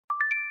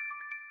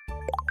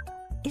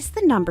Is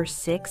the number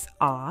 6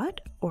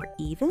 odd or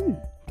even?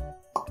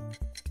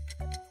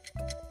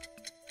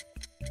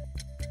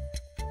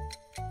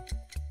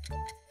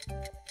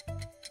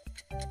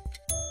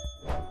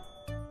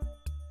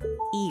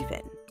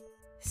 Even.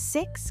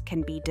 6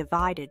 can be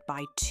divided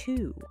by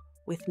 2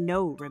 with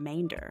no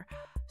remainder,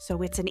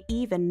 so it's an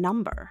even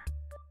number.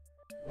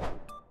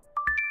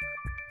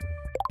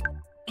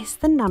 Is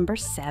the number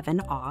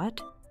 7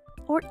 odd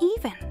or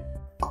even?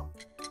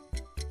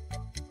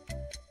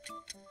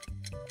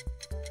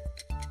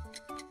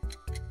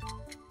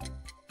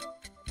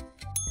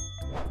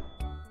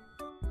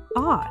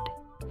 Odd.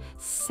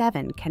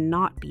 7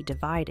 cannot be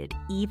divided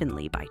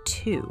evenly by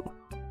 2,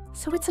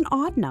 so it's an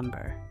odd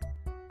number.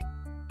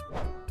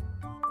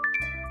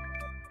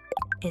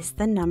 Is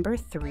the number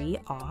 3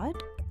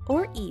 odd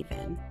or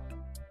even?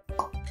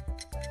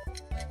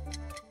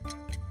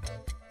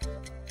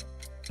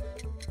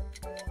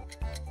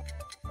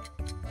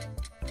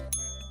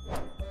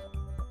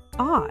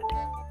 Odd.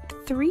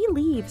 3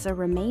 leaves a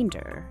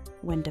remainder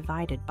when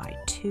divided by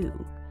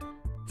 2,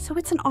 so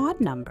it's an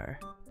odd number.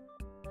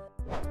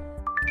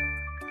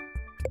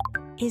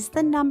 Is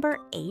the number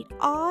 8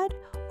 odd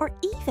or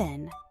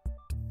even?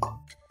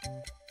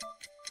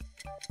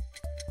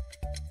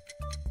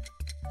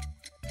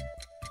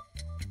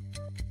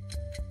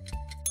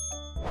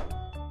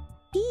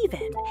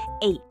 Even.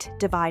 8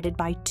 divided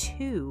by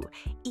 2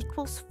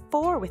 equals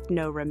 4 with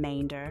no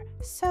remainder,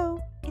 so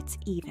it's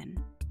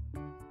even.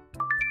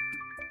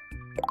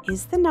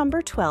 Is the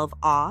number 12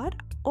 odd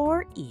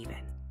or even?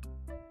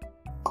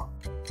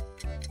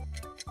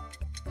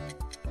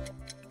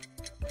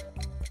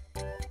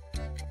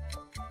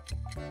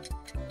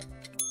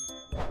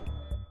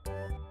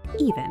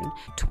 Even.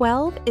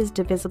 12 is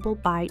divisible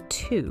by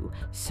 2,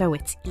 so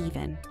it's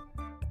even.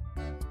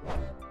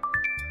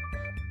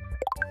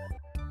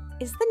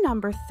 Is the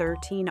number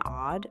 13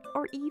 odd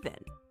or even?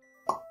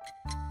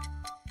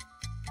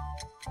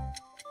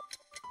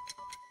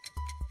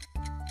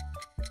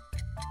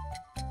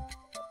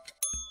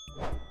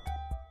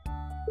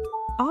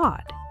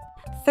 Odd.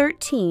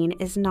 13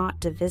 is not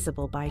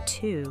divisible by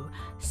 2,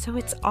 so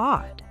it's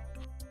odd.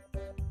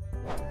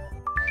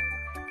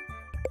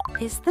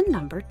 Is the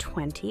number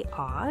 20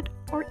 odd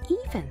or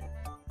even?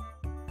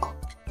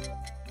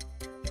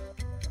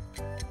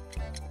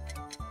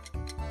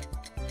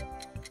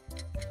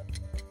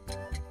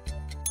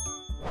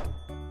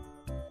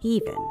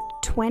 Even.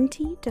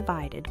 20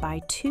 divided by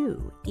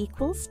 2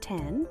 equals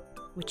 10,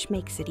 which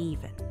makes it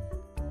even.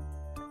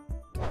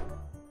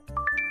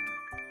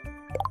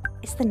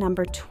 Is the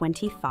number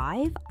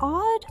 25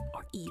 odd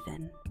or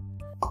even?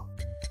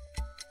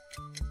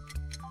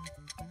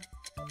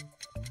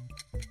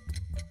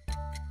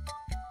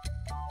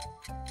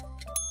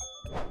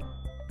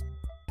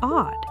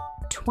 Odd.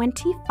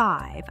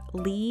 25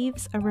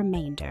 leaves a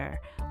remainder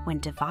when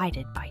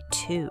divided by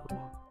 2,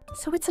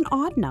 so it's an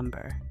odd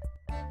number.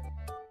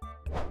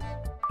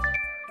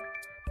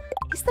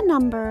 Is the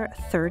number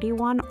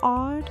 31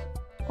 odd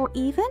or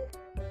even?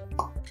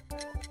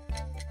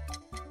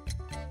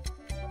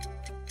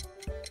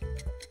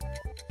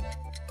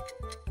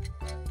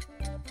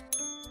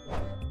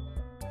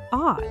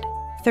 Odd.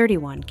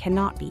 31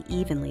 cannot be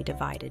evenly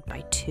divided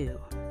by 2.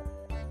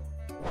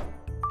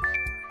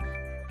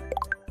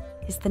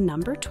 Is the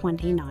number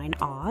 29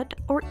 odd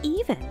or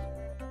even?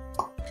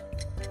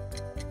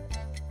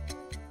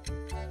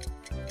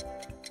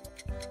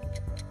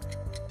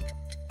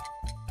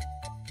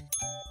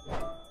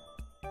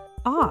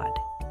 Odd.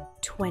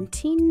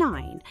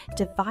 29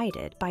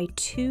 divided by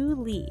 2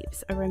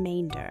 leaves a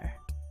remainder.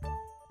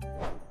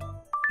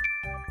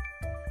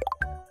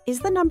 Is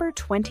the number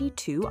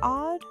 22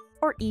 odd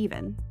or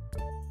even?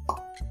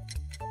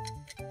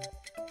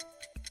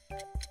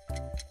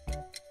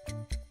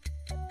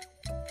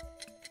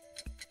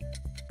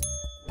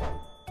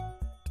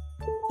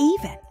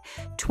 Even.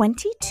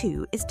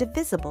 22 is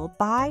divisible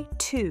by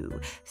 2,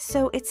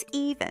 so it's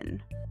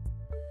even.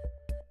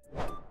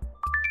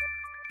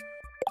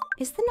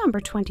 Is the number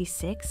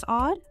 26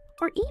 odd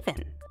or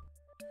even?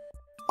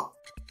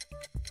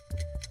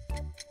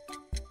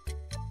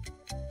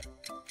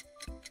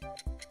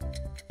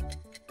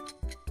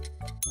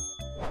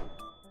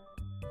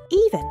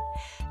 Even.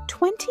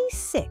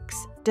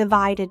 26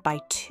 divided by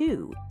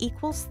 2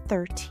 equals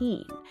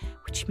 13,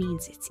 which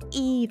means it's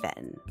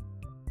even.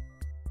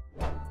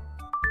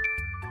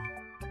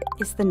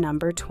 Is the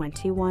number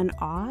 21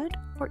 odd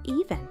or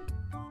even?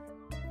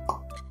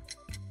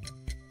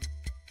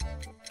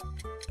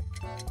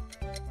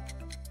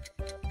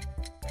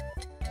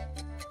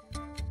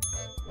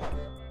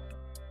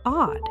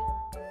 Odd.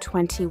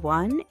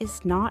 21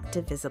 is not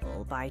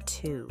divisible by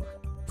 2,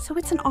 so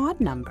it's an odd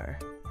number.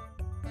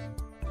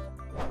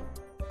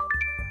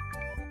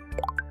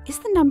 Is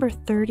the number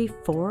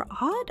 34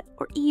 odd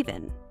or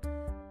even?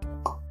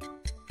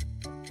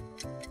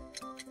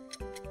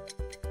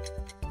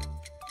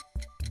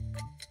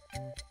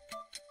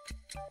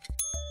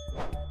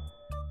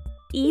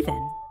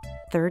 Even.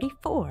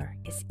 34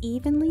 is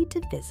evenly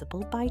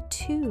divisible by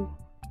 2.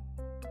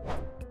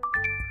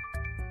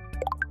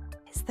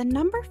 the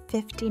number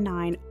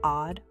 59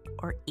 odd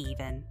or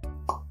even?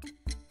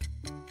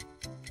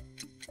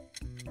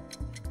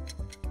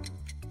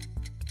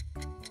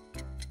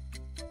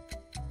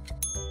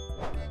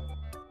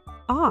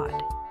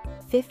 Odd.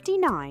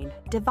 59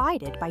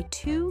 divided by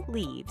 2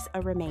 leaves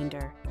a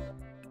remainder.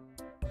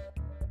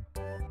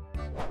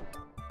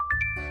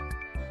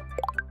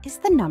 Is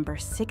the number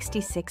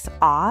 66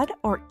 odd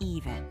or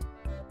even?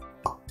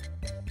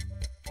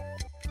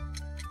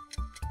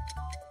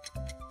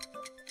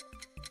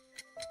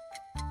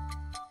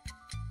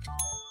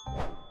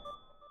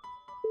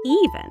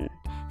 Even.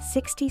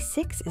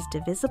 66 is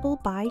divisible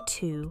by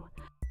 2.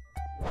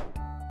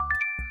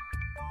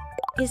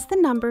 Is the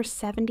number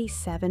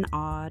 77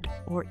 odd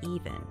or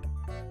even?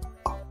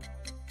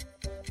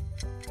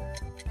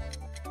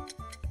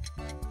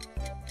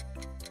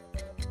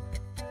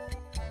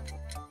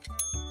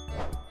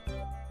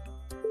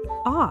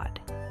 Odd.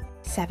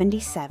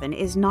 77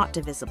 is not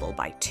divisible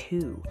by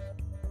 2.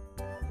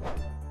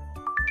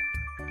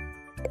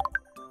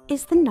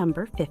 Is the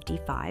number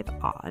 55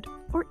 odd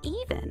or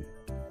even?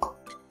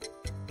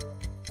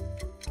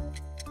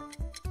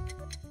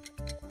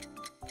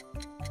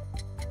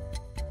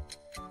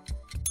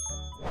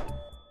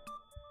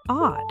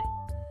 Odd.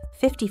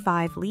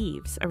 55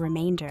 leaves a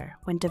remainder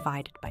when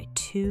divided by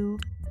 2,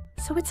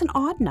 so it's an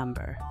odd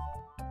number.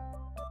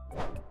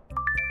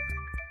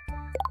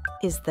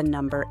 Is the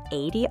number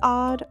 80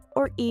 odd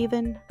or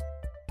even?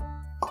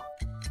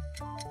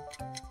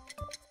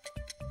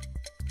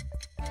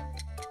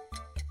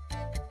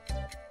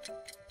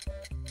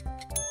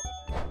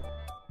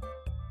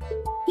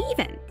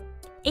 Even.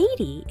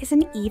 80 is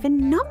an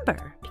even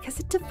number because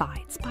it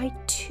divides by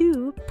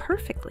 2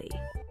 perfectly.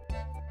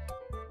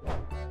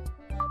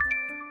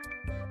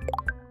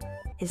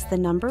 Is the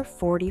number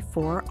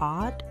 44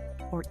 odd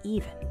or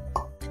even?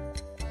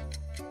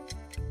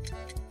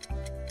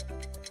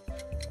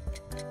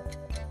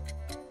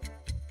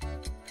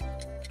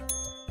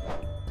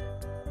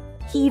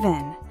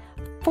 Even.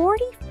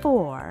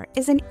 44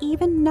 is an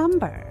even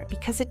number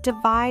because it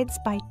divides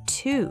by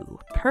 2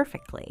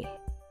 perfectly.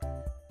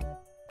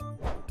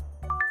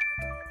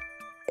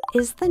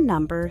 Is the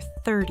number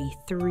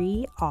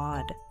 33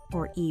 odd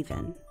or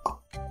even?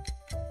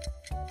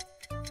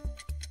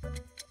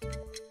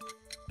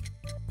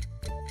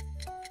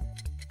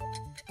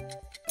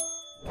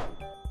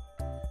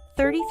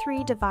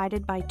 33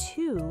 divided by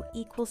 2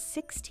 equals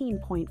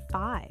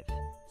 16.5,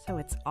 so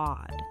it's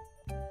odd.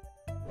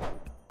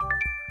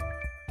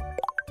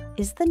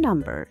 Is the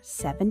number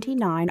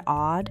 79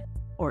 odd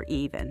or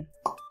even?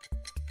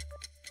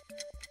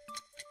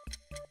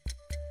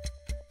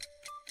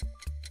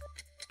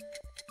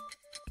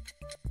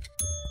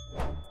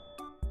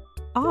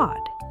 Odd.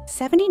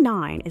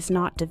 79 is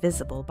not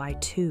divisible by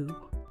 2,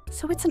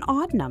 so it's an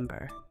odd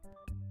number.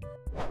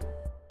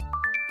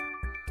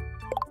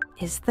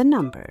 Is the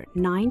number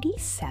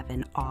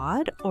 97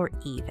 odd or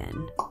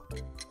even?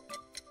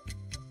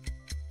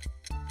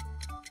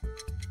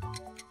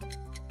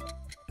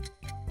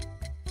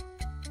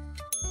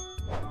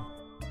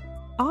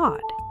 Odd.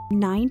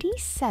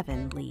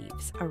 97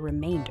 leaves a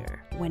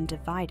remainder when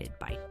divided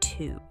by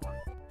 2,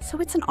 so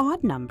it's an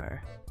odd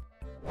number.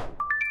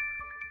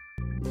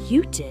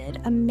 You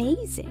did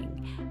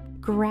amazing!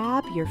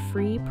 Grab your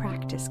free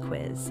practice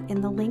quiz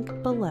in the link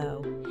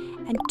below,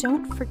 and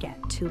don't forget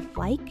to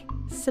like,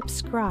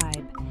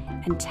 subscribe,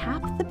 and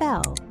tap the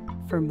bell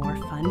for more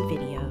fun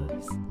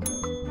videos.